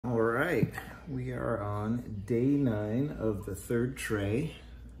right, we are on day 9 of the 3rd tray.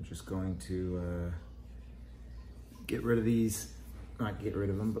 I'm just going to get rid of these, not get rid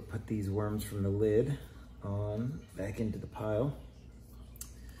of them, but put these worms from the lid on back into the pile.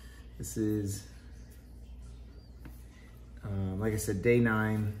 This is, like I said, day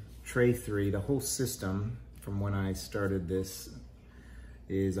 9, tray 3. The whole system from when I started this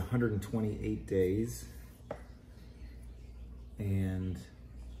is 128 days. And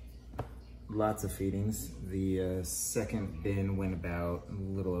lots of feedings. The second bin went about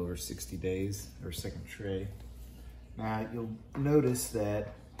a little over 60 days, or second tray. Now you'll notice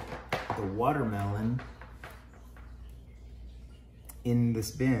that the watermelon in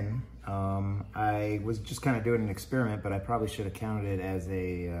this bin, I was just kind of doing an experiment, but I probably should have counted it as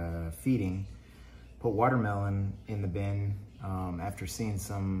a feeding. Put watermelon in the bin after seeing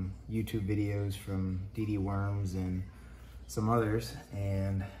some YouTube videos from Dee Worms and some others,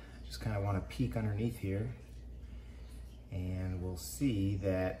 and just kind of want to peek underneath here, and we'll see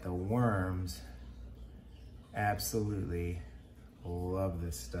that the worms absolutely love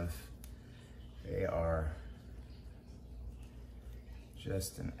this stuff. They are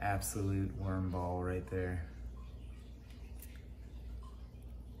just an absolute worm ball right there.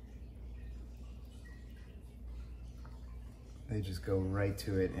 They just go right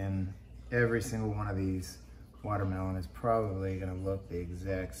to it, and every single one of these watermelon is probably gonna look the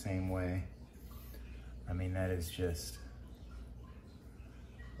exact same way. I mean, that is just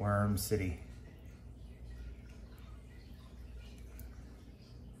Worm City.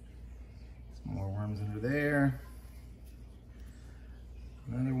 Some more worms under there.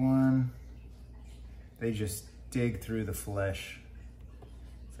 Another one. They just dig through the flesh.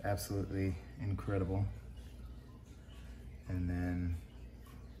 It's absolutely incredible. And then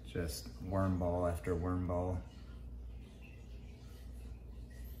just worm ball after worm ball.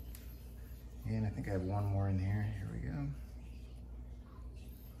 And I think I have one more in here. Here we go.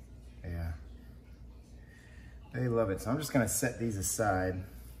 Yeah. They love it. So I'm just gonna set these aside.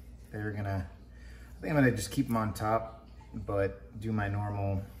 I think I'm gonna just keep them on top, but do my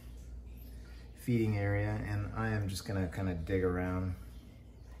normal feeding area. And I am just gonna kind of dig around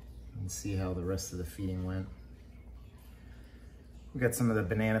and see how the rest of the feeding went. We got some of the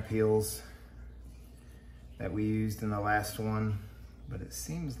banana peels that we used in the last one, but it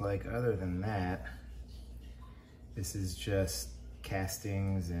seems like other than that, this is just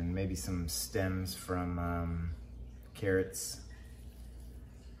castings and maybe some stems from carrot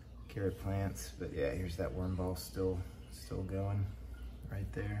plants. But yeah, here's that worm ball still going right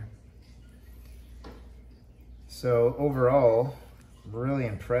there. So overall, really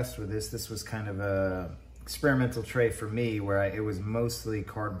impressed with this. This was kind of a experimental tray for me, where it was mostly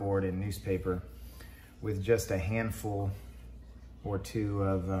cardboard and newspaper with just a handful or two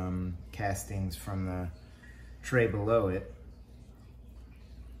of castings from the tray below it,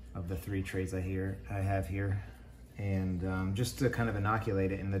 of the 3 trays I have here, and just to kind of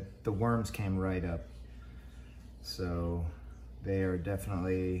inoculate it, and the worms came right up. So they are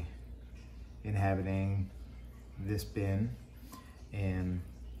definitely inhabiting this bin, and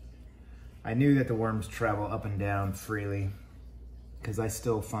I knew that the worms travel up and down freely, because I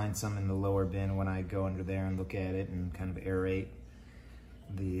still find some in the lower bin when I go under there and look at it and kind of aerate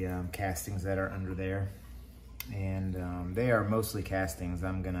the castings that are under there. And they are mostly castings.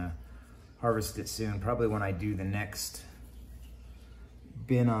 I'm gonna harvest it soon, probably when I do the next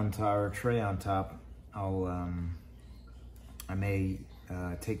bin on top, or tray on top. I may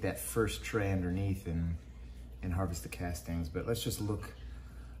take that first tray underneath and harvest the castings. But let's just look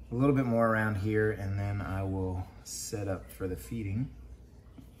a little bit more around here, and then I will set up for the feeding,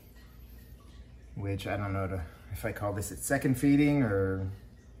 which I don't know if I call this its second feeding or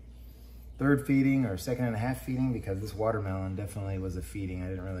third feeding or 2.5 feeding, because this watermelon definitely was a feeding. I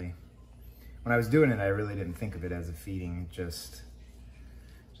didn't really, when I was doing it, I really didn't think of it as a feeding. Just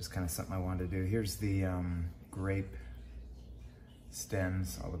kind of something I wanted to do. Here's the grape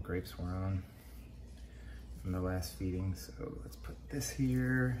stems, all the grapes were on from the last feeding. So let's put this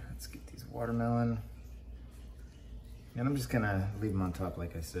here. Let's get these watermelon. And I'm just gonna leave them on top,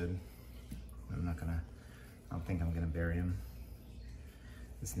 like I said. I don't think I'm gonna bury them.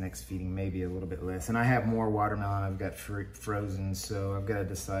 This next feeding may be a little bit less. And I have more watermelon I've got frozen, so I've gotta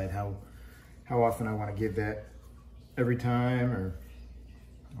decide how often I wanna give that, every time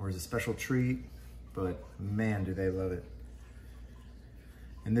or as a special treat. But man, do they love it.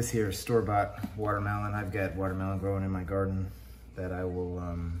 And this here is store-bought watermelon. I've got watermelon growing in my garden that I will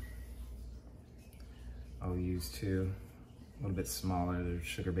I'll use too. A little bit smaller, they're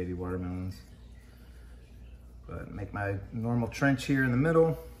sugar baby watermelons. But make my normal trench here in the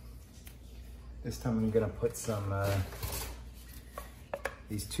middle. This time I'm gonna put some,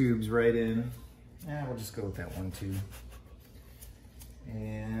 these tubes right in. We'll just go with that one tube.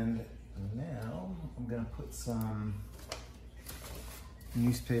 And now I'm gonna put some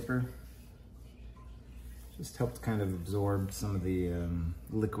newspaper. Just helps kind of absorb some of the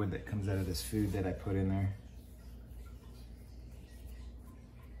liquid that comes out of this food that I put in there.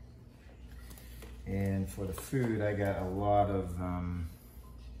 And for the food, I got a lot of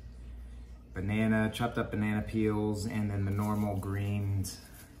chopped up banana peels, and then the normal greens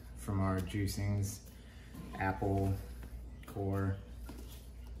from our juicings, apple, core.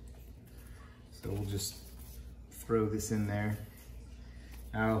 So we'll just throw this in there.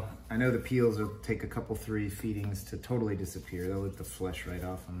 Now, I know the peels will take a couple, 3 feedings to totally disappear. They'll let the flesh right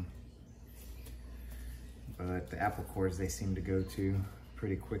off them. But the apple cores, they seem to go to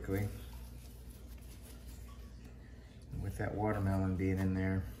pretty quickly. With that watermelon being in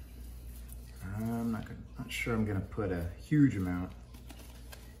there, I'm not sure I'm gonna put a huge amount.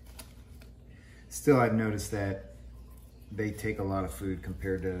 Still, I've noticed that they take a lot of food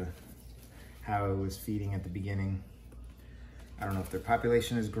compared to how I was feeding at the beginning. I don't know if their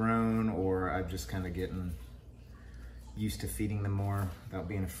population has grown or I'm just kind of getting used to feeding them more without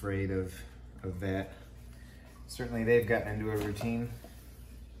being afraid of that. Certainly they've gotten into a routine.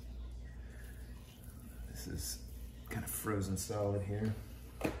 This is kind of frozen solid here.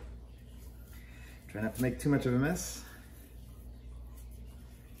 Try not to make too much of a mess.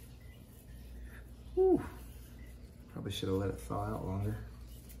 Whew. Probably should have let it thaw out longer.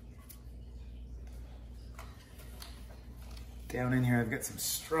 Down in here, I've got some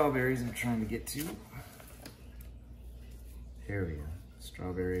strawberries I'm trying to get to. There we go.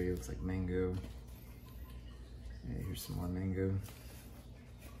 Strawberry, looks like mango. Yeah, here's some more mango.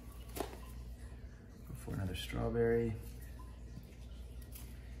 Go for another strawberry.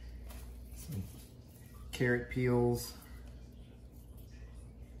 Some carrot peels.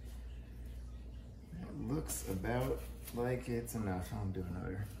 That looks about like it's enough. I'll do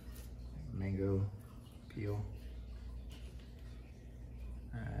another mango peel.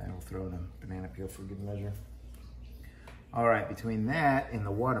 And we'll throw in a banana peel for good measure. All right, between that and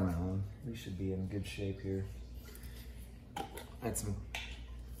the watermelon, we should be in good shape here. Add some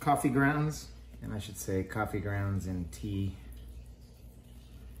coffee grounds, and I should say coffee grounds and tea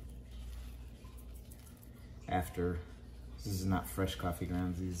after. This is not fresh coffee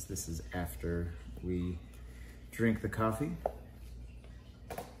grounds, this is after we drink the coffee.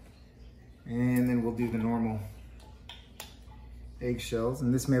 And then we'll do the normal eggshells,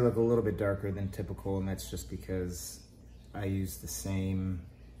 and this may look a little bit darker than typical, and that's just because I use the same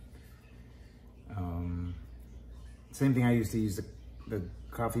thing I used to use the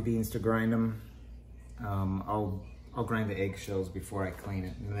coffee beans to grind them. I'll grind the eggshells before I clean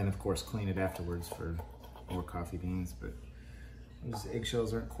it, and then of course clean it afterwards for more coffee beans, but those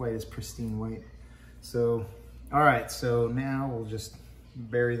eggshells aren't quite as pristine white. So, all right, so now we'll just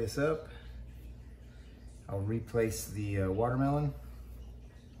bury this up. I'll replace the watermelon.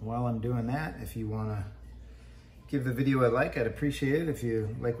 While I'm doing that, if you wanna give the video a like, I'd appreciate it if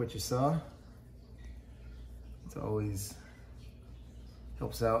you like what you saw. It always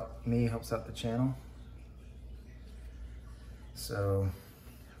helps out me, helps out the channel. So,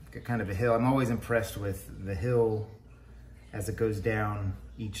 I've got kind of a hill. I'm always impressed with the hill as it goes down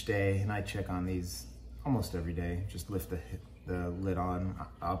each day, and I check on these almost every day. Just lift the lid on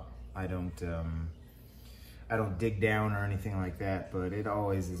up. I don't dig down or anything like that, but it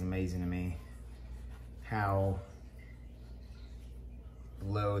always is amazing to me how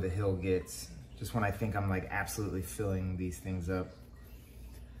low the hill gets. Just when I think I'm like absolutely filling these things up.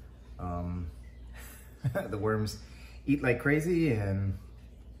 The worms eat like crazy, and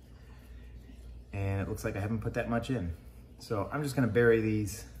it looks like I haven't put that much in. So I'm just gonna bury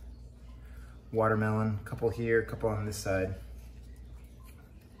these watermelon, a couple here, a couple on this side.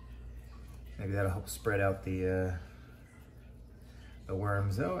 Maybe that'll help spread out the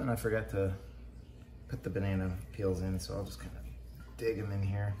worms. Oh, and I forgot to put the banana peels in, so I'll just kind of dig them in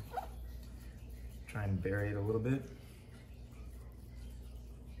here. Try and bury it a little bit.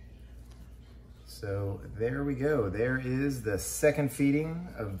 So there we go. There is the second feeding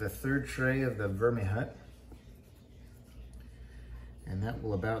of the third tray of the Vermihut. And that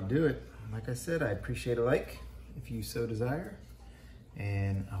will about do it. Like I said, I appreciate a like if you so desire.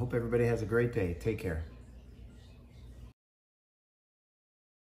 And I hope everybody has a great day. Take care.